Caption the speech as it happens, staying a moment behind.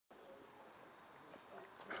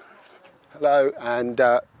Hello and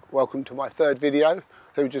welcome to my third video.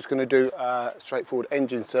 So we're just going to do a straightforward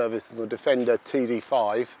engine service on the Defender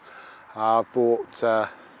TD5. I bought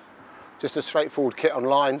just a straightforward kit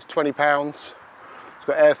online, it's £20. It's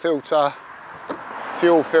got air filter,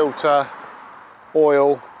 fuel filter,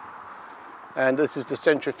 oil, and this is the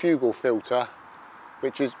centrifugal filter,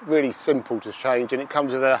 which is really simple to change, and it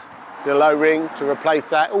comes with a low ring to replace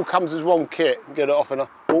that. It all comes as one kit. You can get it off an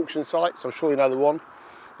auction site, so I'm sure you know the one.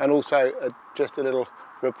 And also just a little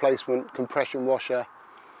replacement compression washer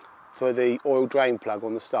for the oil drain plug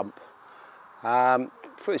on the stump.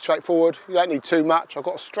 Pretty straightforward, you don't need too much. I've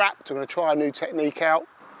got a strap, so I'm going to try a new technique out.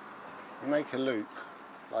 You make a loop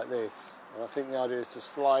like this, and I think the idea is to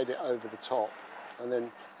slide it over the top and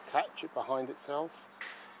then catch it behind itself.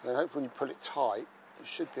 And then hopefully when you pull it tight, you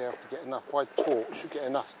should be able to get enough, by torque, you should get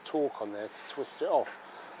enough torque on there to twist it off.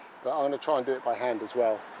 But I'm going to try and do it by hand as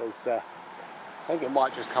well, because I think it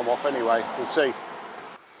might just come off anyway, we'll see.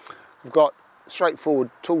 We've got a straightforward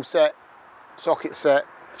tool set, socket set,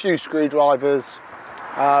 a few screwdrivers,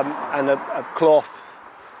 and a cloth,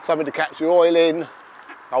 something to catch the oil in,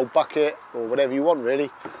 old bucket, or whatever you want really,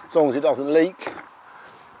 as long as it doesn't leak.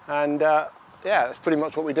 And yeah, that's pretty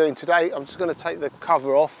much what we're doing today. I'm just going to take the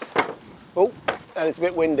cover off. Oh, and it's a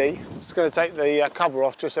bit windy. I'm just going to take the cover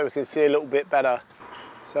off just so we can see a little bit better.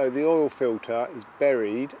 So the oil filter is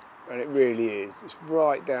buried, and it really is. It's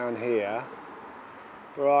right down here,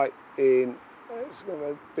 right in. Let's have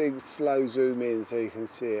a big slow zoom in so you can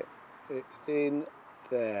see it. It's in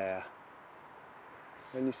there.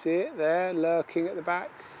 And you see it there, lurking at the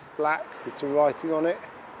back, black with some writing on it.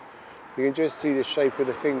 You can just see the shape of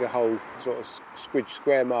the finger hole, sort of squidge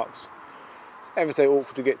square marks. It's ever so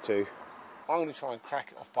awkward to get to. I'm going to try and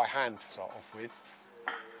crack it off by hand to start off with.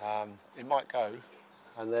 It might go,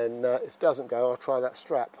 and then if it doesn't go, I'll try that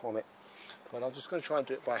strap on it. But I'm just going to try and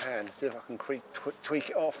do it by hand, see if I can tweak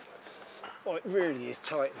it off. Oh, it really is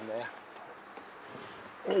tight in there.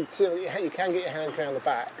 You can get your hand around the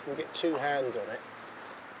back, you can get two hands on it.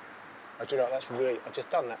 I do know, I've just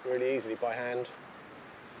done that really easily by hand.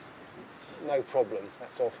 No problem,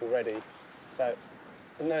 that's off already. So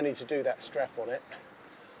no need to do that strap on it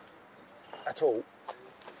at all.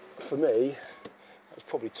 For me, that was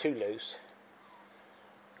probably too loose.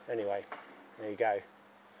 Anyway, there you go.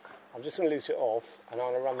 I'm just going to loose it off, and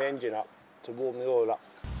I'm going to run the engine up to warm the oil up.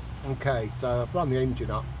 Okay, so I've run the engine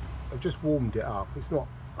up. I've just warmed it up. It's not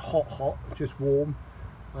hot, just warm.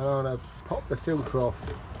 And I'm going to pop the filter off.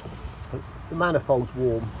 The manifold's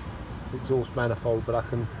warm, exhaust manifold, but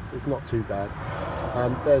it's not too bad.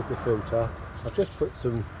 There's the filter. I've just put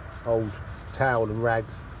some old towel and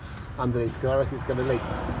rags underneath because I reckon it's going to leak.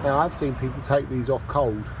 Now I've seen people take these off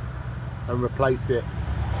cold and replace it.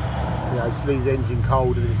 You know, just leave the engine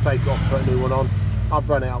cold and just take it off, put a new one on. I've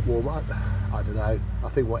run it out warm. I don't know. I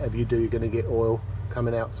think whatever you do, you're going to get oil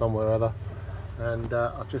coming out somewhere or other. And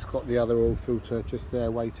I've just got the other oil filter just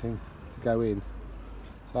there waiting to go in.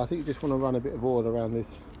 So I think you just want to run a bit of oil around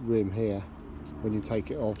this rim here when you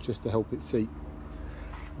take it off, just to help it seat.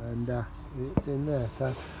 And it's in there. So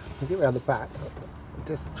I'll get around the back,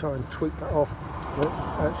 just try and tweak that off. It's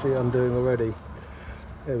actually undoing already.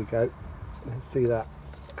 There we go. Let's see that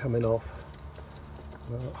coming off.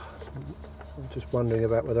 Well, I'm just wondering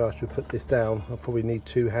about whether I should put this down. I'll probably need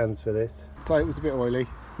two hands for this. So it was a bit oily,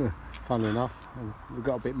 funnily enough. We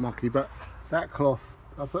got a bit mucky, but that cloth,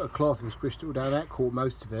 I put a cloth and squished it all down, that caught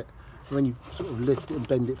most of it. When you sort of lift it and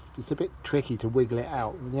bend it, it's a bit tricky to wiggle it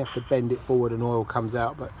out. And you have to bend it forward and oil comes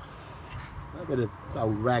out, but a bit of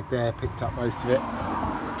old rag there picked up most of it.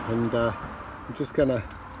 And I'm just gonna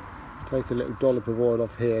take a little dollop of oil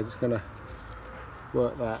off here, just gonna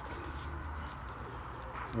work that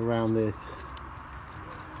around this.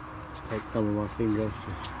 Just take some of my fingers,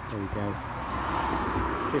 there we go.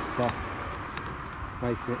 Just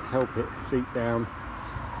to help it seat down.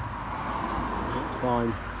 That's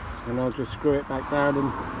fine. And I'll just screw it back down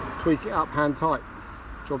and tweak it up hand tight.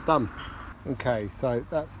 Job done. Okay, so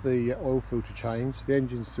that's the oil filter change. The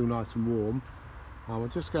engine's still nice and warm. I'm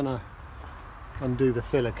just going to undo the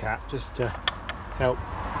filler cap just to help.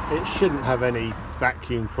 It shouldn't have any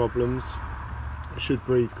vacuum problems. It should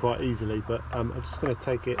breathe quite easily, but I'm just going to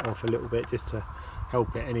take it off a little bit just to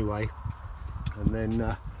help it anyway. And then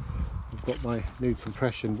I've got my new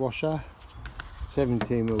compression washer,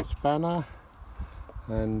 17mm spanner,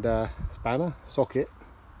 and socket.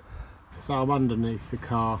 So I'm underneath the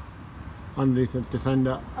car, underneath the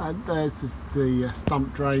Defender, and there's the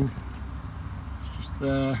stump drain. It's just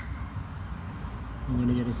there. I'm going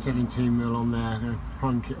to get a 17mm on there. I'm going to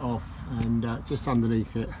plunk it off, and just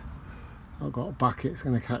underneath it I've got a bucket that's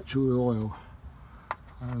going to catch all the oil.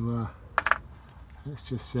 So let's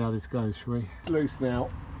just see how this goes, shall we? It's loose now.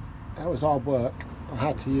 That was hard work. I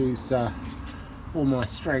had to use all my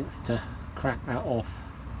strength to crack that off,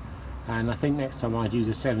 and I think next time I'd use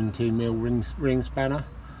a 17mm ring spanner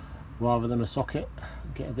rather than a socket,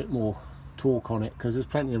 get a bit more torque on it, because there's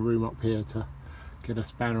plenty of room up here to get a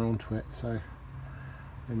spanner onto it, so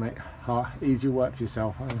it make easier work for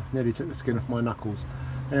yourself. I nearly took the skin off my knuckles.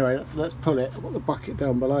 Anyway, let's pull it. I've got the bucket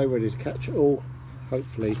down below ready to catch it all.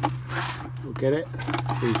 Hopefully we'll get it.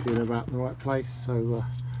 Seems to be in about the right place, so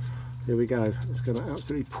here we go. It's going to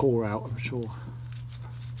absolutely pour out, I'm sure.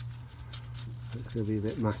 It's going to be a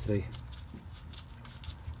bit messy.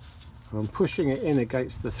 I'm pushing it in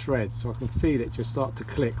against the thread so I can feel it just start to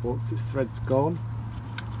click once this thread's gone,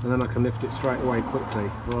 and then I can lift it straight away quickly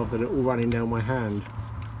rather than it all running down my hand.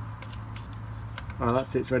 Oh,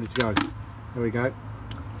 that's it, it's ready to go. There we go.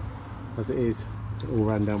 As it is, it all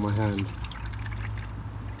ran down my hand.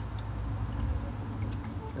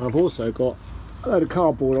 I've also got a load of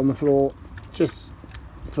cardboard on the floor just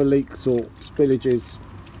for leaks or spillages.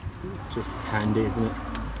 Just handy, isn't it?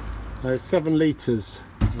 There's 7 litres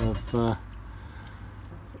of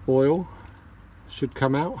oil should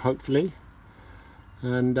come out, hopefully,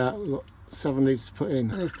 and we've got 7 litres to put in.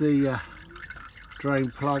 There's the drain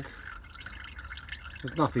plug.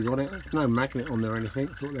 There's nothing on it, there's no magnet on there or anything.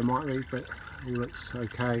 Thought there might be, but it looks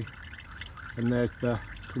okay. And there's the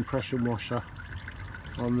compression washer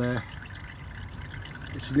on there,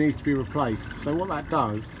 which needs to be replaced. So what that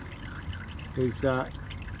does is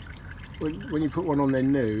when you put one on there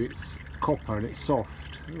new, it's copper and it's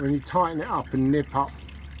soft. When you tighten it up and nip up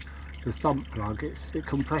the stump plug, it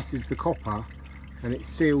compresses the copper and it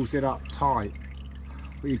seals it up tight.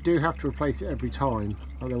 But you do have to replace it every time,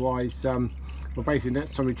 otherwise well, basically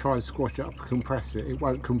next time you try and squash it up and compress it, it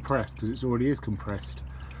won't compress because it already is compressed.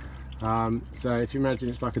 So if you imagine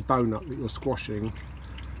it's like a donut that you're squashing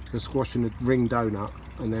a ring donut,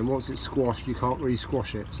 and then once it's squashed you can't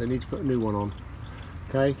re-squash it, so you need to put a new one on.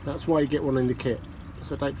 Okay, that's why you get one in the kit,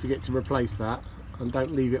 so don't forget to replace that, and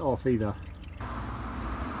don't leave it off either.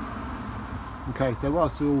 Okay, so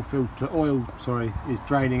whilst the oil is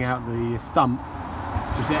draining out the stump,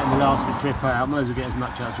 just letting the last bit drip out, might as well get as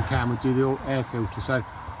much out as we can. We'll do the air filter, so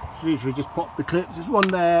literally just pop the clips. There's one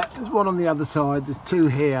there, there's one on the other side, there's 2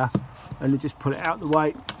 here, and then just put it out the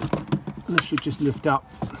way, and this should just lift up,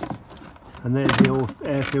 and there's the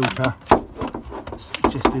air filter. It's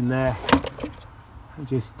just in there, and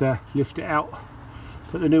just lift it out,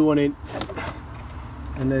 put the new one in,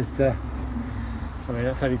 and there's I mean,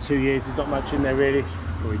 that's only 2 years, there's not much in there really,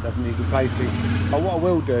 probably doesn't need replacing. But what I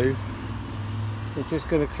will do, I'm just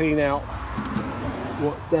going to clean out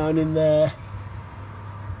what's down in there.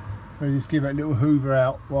 I'll just give that little hoover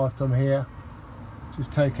out whilst I'm here.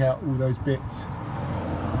 Just take out all those bits,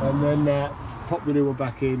 and then pop the new one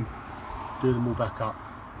back in, do them all back up.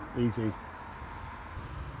 Easy.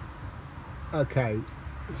 Okay,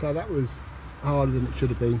 so that was harder than it should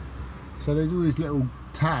have been. So there's all these little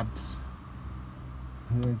tabs.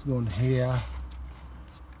 There's one here,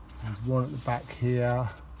 there's one at the back here,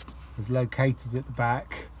 there's locators at the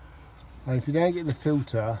back, and if you don't get the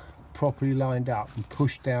filter properly lined up and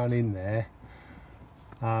push down in there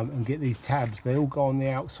and get these tabs, they all go on the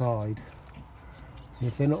outside, and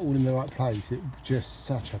if they're not all in the right place, it's just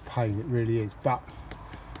such a pain, it really is. But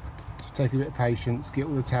just take a bit of patience, get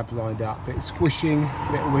all the tabs lined up, a bit of squishing, a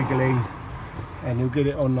bit of wiggling, and you'll get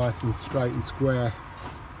it on nice and straight and square,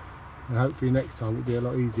 and hopefully next time it'll be a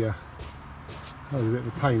lot easier. That was a bit of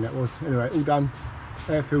a pain, that was. Anyway, all done,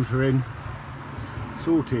 air filter in,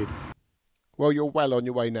 sorted. Well, you're well on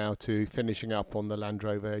your way now to finishing up on the Land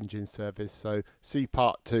Rover engine service, so see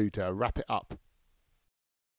part 2 to wrap it up.